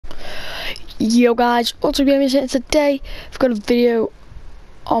Yo guys, awesome gaming here. Today I've got a video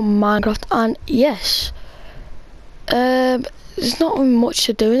on Minecraft, and yes, there's not much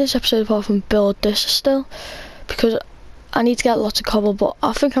to do in this episode apart from build this still, because I need to get lots of cobble, but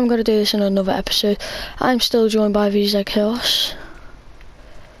I think I'm going to do this in another episode. I'm still joined by VZ Chaos.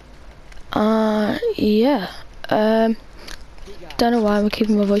 Yeah, don't know why I'm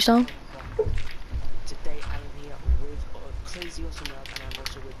keeping my voice down. Today I am here with Crazy Awesome, and I'm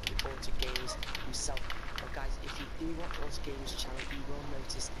also with Auto Games himself. Guys, if you do watch Auto Games channel, you will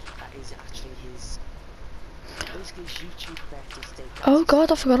notice that is actually his basically his YouTube birthday steak. Oh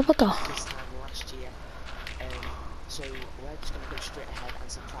god, I forgot about that. This time last year. So we're just gonna go straight ahead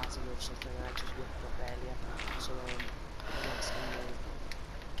and surprise him with something that I just whipped up earlier. So let's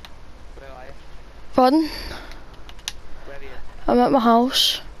where are you? Pardon? Where are you? I'm at my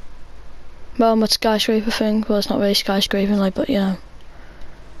house. Well, I'm at skyscraper thing. Well, it's not really skyscraping, like, but yeah.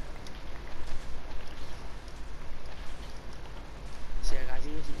 So yeah, guys,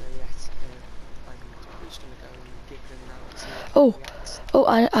 he isn't there yet. I'm just gonna go and give them now and see what he reacts. Oh,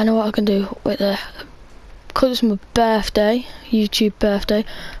 I know what I can do with there. Because it's my birthday, YouTube birthday,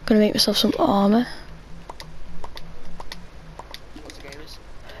 I'm gonna make myself some armor. What's the gamers?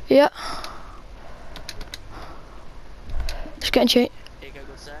 Yeah. Just getting changed. Here you go,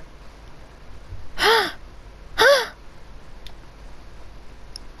 good sir. Are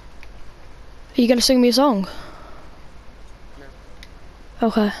you gonna sing me a song? No.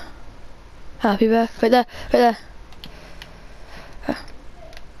 Okay. Happy birthday. Right there, right there.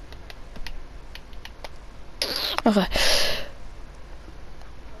 Okay.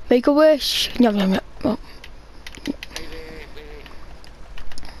 Make a wish. Yum yum yum. Oh. Wait.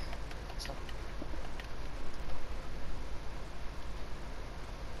 Stop.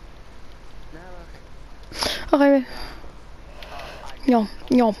 No, okay. Okay. Yum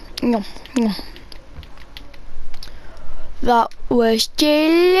yum yum yum. That was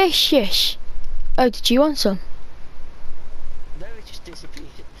delicious. Oh, did you want some? No, it just disappeared.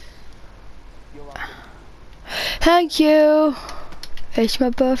 You're welcome. Thank you. It's my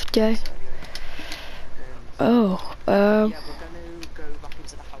birthday. Oh, Yeah, we're gonna go back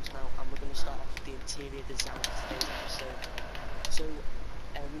into the house now, and we're gonna start off with the interior design of today's episode. So,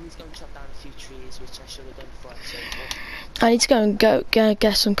 we need to go and chop down a few trees, which I should have done before episode 1. I need to go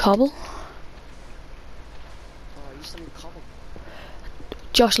get some cobble. Oh, you still need cobble.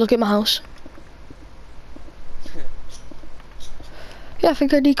 Josh, look at my house. Yeah, I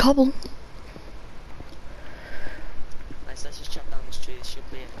think I need cobble. Nice, let's just chop down this tree. This should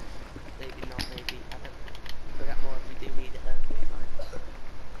be enough. Maybe not, maybe. I don't we'll get more if we do need it though. Fine.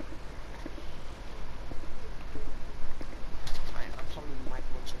 Right, I'm probably mic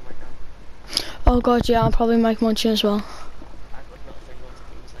munching right now. Oh god, yeah, I'm probably Mike Munching as well. I've got nothing what the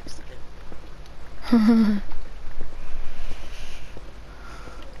games likes to do.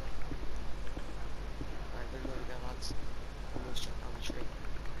 Right, then there we go, lads. Almost chop down the tree.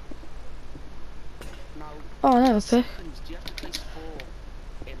 Now, Oh, no, okay. seconds, do you have to place 4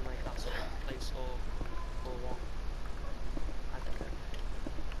 in like that sort of place or what? I don't know.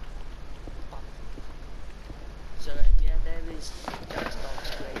 So yeah, there is Jack's dog's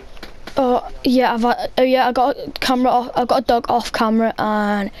grave. Oh yeah, I got a camera off. I got a dog off camera,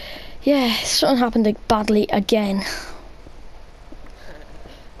 and yeah, something happened like, badly again.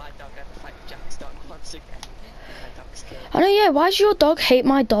 My dog had to fight Jack's dog once again. My dog's killed. I know, yeah. Why does your dog hate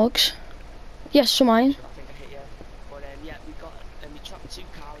my dogs? Yes, so mine. I think I hit you. But yeah, we got we chopped 2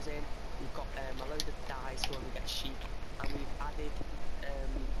 cows in. We've got a load of dyes for when we get sheep, and we've added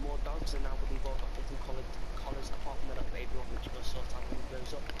more dogs, and now we've all got different collars apart from the little baby one, which we'll sort out when it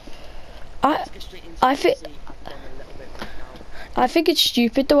grows up. Let's get straight into I it. think See, I've done a little bit right now. I think it's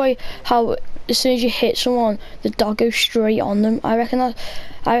stupid the way how as soon as you hit someone, the dog goes straight on them. I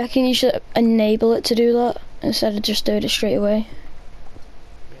reckon you should enable it to do that instead of just doing it straight away.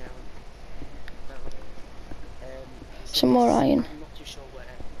 Yeah. Some more iron. I'm not too sure where.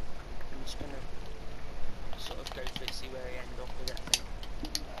 I'm just gonna sort of go through it, see where I end up with it. I think.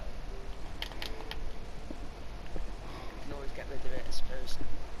 You can always get rid of it, I suppose.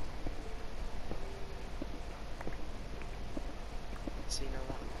 See now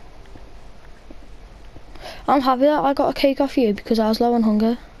that. I'm happy that I got a cake off you because I was low on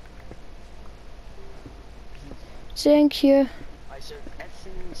hunger. Thank you. Right, so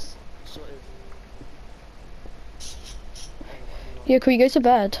everything's sort of. Yeah, can we go to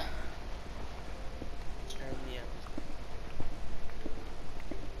bed? Yeah.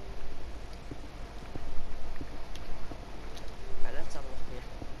 Right, let's have a look here.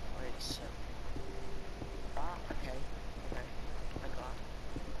 Right, so. Okay. I got that.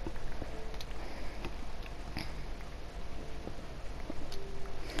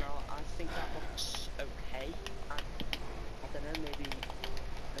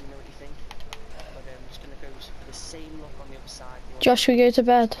 Josh, should we go to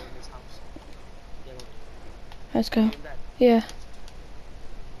bed? in this house. Yeah, well, Let's you go. in bed? Yeah.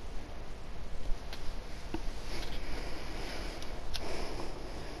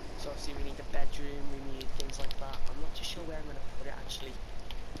 So obviously we need a bedroom, we need things like that. I'm not too sure where I'm gonna put it actually.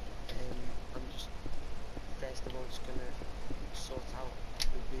 I'm just first of all just gonna sort out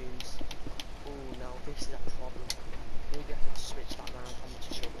the rooms. Oh, now this is a problem. Maybe I could switch that around. I'm not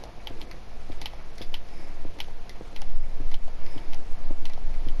too sure what.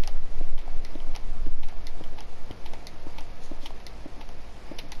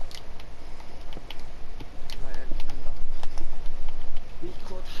 Right, hang on. We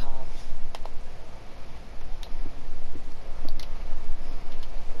could have.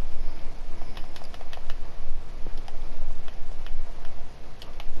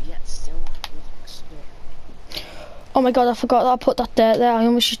 Yet still that looks a bit. Oh my god, I forgot that I put that dirt there. I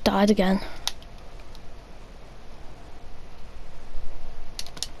almost just died again. Okay,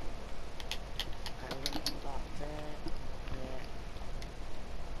 we're gonna put that there, there.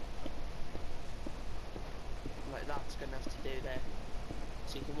 Like that's good enough to do there.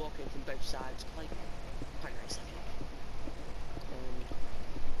 So you can walk in from both sides, quite nice I think.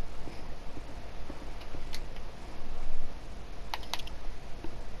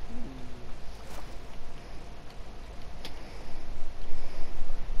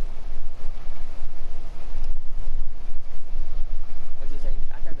 What do you think?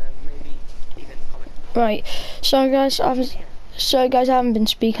 I don't know, maybe leave it in the comment. Right. Sorry guys, I haven't been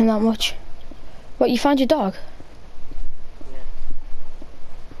speaking that much. What, you found your dog? Yeah.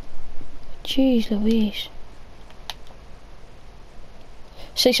 Jeez Louise.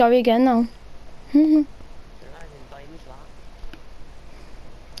 Say sorry again now. I didn't buy me for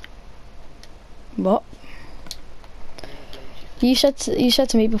that. What? I never blamed you. You said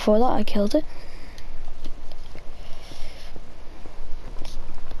to me before that I killed it.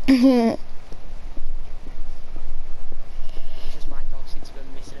 It's just my dog seems to go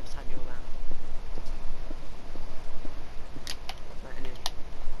missing every time you're around. Right, anyway.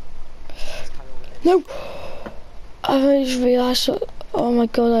 Let's carry on with this. No! I just realised, oh my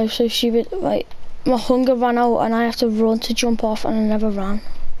god, I'm so stupid. Right, my hunger ran out and I have to run to jump off and I never ran.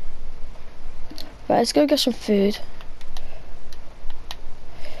 Right, let's go get some food.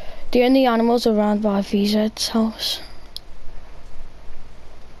 The only animals around by VZ's house.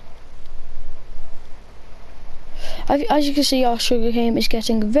 As you can see, our sugarcane is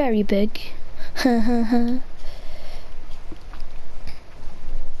getting very big.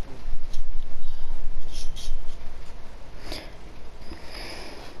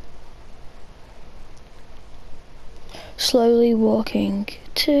 Slowly walking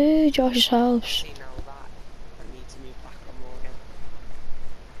to Josh's house. See now that I need to move back on more again.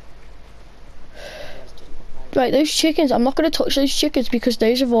 Otherwise just put Right, those chickens, I'm not going to touch those chickens because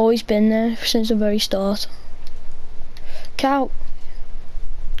those have always been there since the very start. Cow.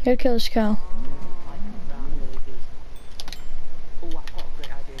 Go kill this cow. like that maybe. Oh, I've got a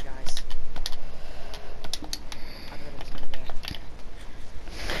great idea, guys. I don't know what's gonna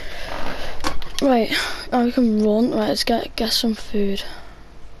be. Right, now we can run. Right, let's get some food.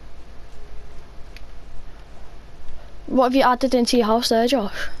 What have you added into your house there,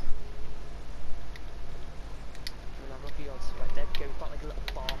 Josh? And I'll look at yours. Right, there we go. We've got like a little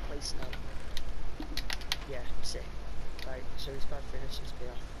bar place now. Yeah, sick. Right, so he's got to finish his beer.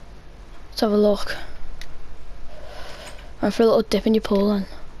 Let's have a look. Right, for a little dip in your pool then.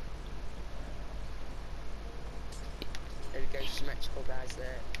 There we go, symmetrical guys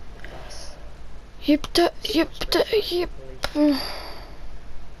there. That's Yep.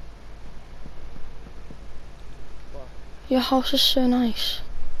 what? Your house is so nice.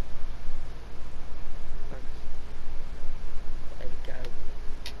 There we go.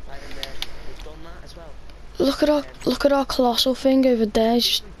 Right in there. We've done that as well. Look at our colossal thing over there. It's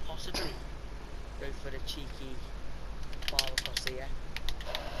just Possibly go for the cheeky bar across here.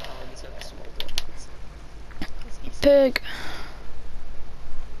 He's got a small door. It's easy. pig.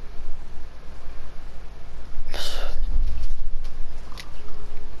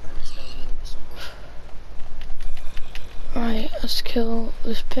 Right, let's kill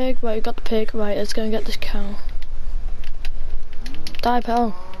this pig. Right, we got the pig. Right, let's go and get this cow. Die, pal.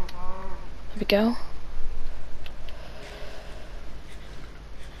 There we go.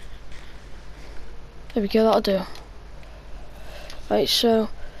 There we go, that'll do. Right, so...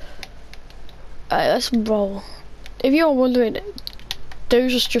 Alright, let's roll. If you're wondering,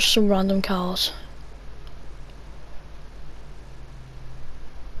 those are just some random cows.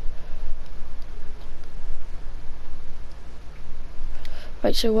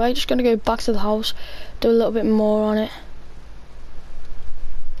 Right, so we're just gonna go back to the house, do a little bit more on it.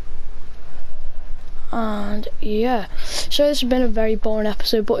 And yeah, so this has been a very boring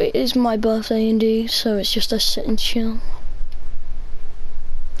episode, but it is my birthday indeed, so it's just a sit and chill.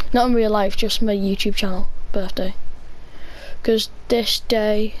 Not in real life, just my YouTube channel birthday. Because this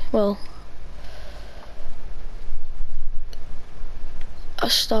day, well, I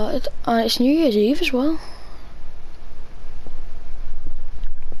started, and it's New Year's Eve as well.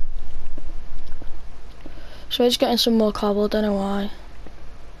 So we're just getting some more cobble, don't know why.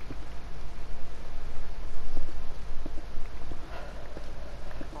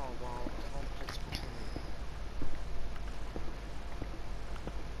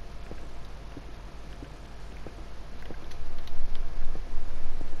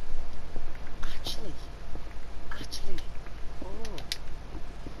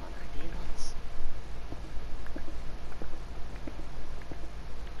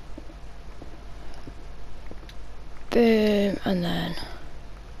 Boom, and then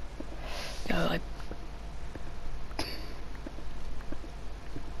go like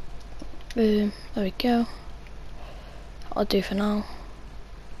boom, there we go. I'll do for now.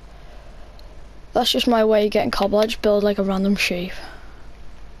 That's just my way of getting cobble. I just build like a random shape.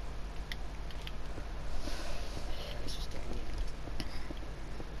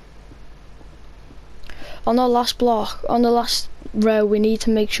 On the last block, on the last row, we need to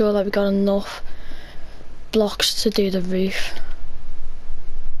make sure that we got enough blocks to do the roof.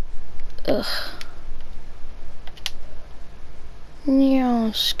 Ugh.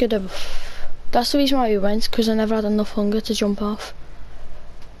 Yeah, skid up. That's the reason why we went, because I never had enough hunger to jump off.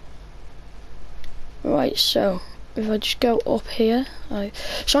 Right, so if I just go up here,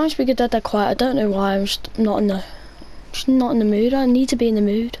 sorry I'm speaking dead quiet. I don't know why. I'm just not in the mood. I need to be in the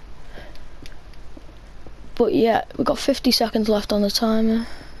mood. But yeah, we've got 50 seconds left on the timer.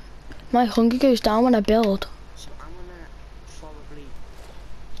 My hunger goes down when I build. So I'm gonna probably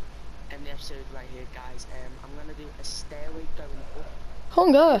end the episode right here, guys. I'm gonna do a stairway going up.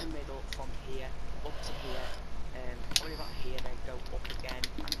 Hunger. In the middle from here up to here. Probably about here, then go up again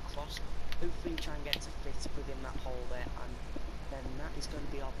and across. Hopefully try and get to fit within that hole there, and then that is going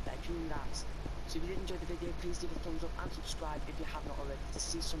to be our bedroom, guys. So if you did enjoy the video, please give a thumbs up and subscribe if you have not already to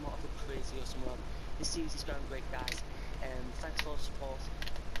see some more of the crazy or some more. This series is going great, guys. Thanks for the support.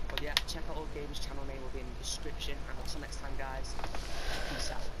 But yeah, check out our games channel name will be in the description, and until next time, guys, peace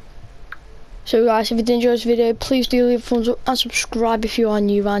out. So guys, if you did enjoy this video, please do leave a thumbs up and subscribe if you are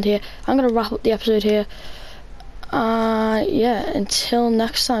new around here. I'm gonna wrap up the episode here. Yeah, until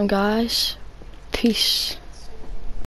next time, guys, peace.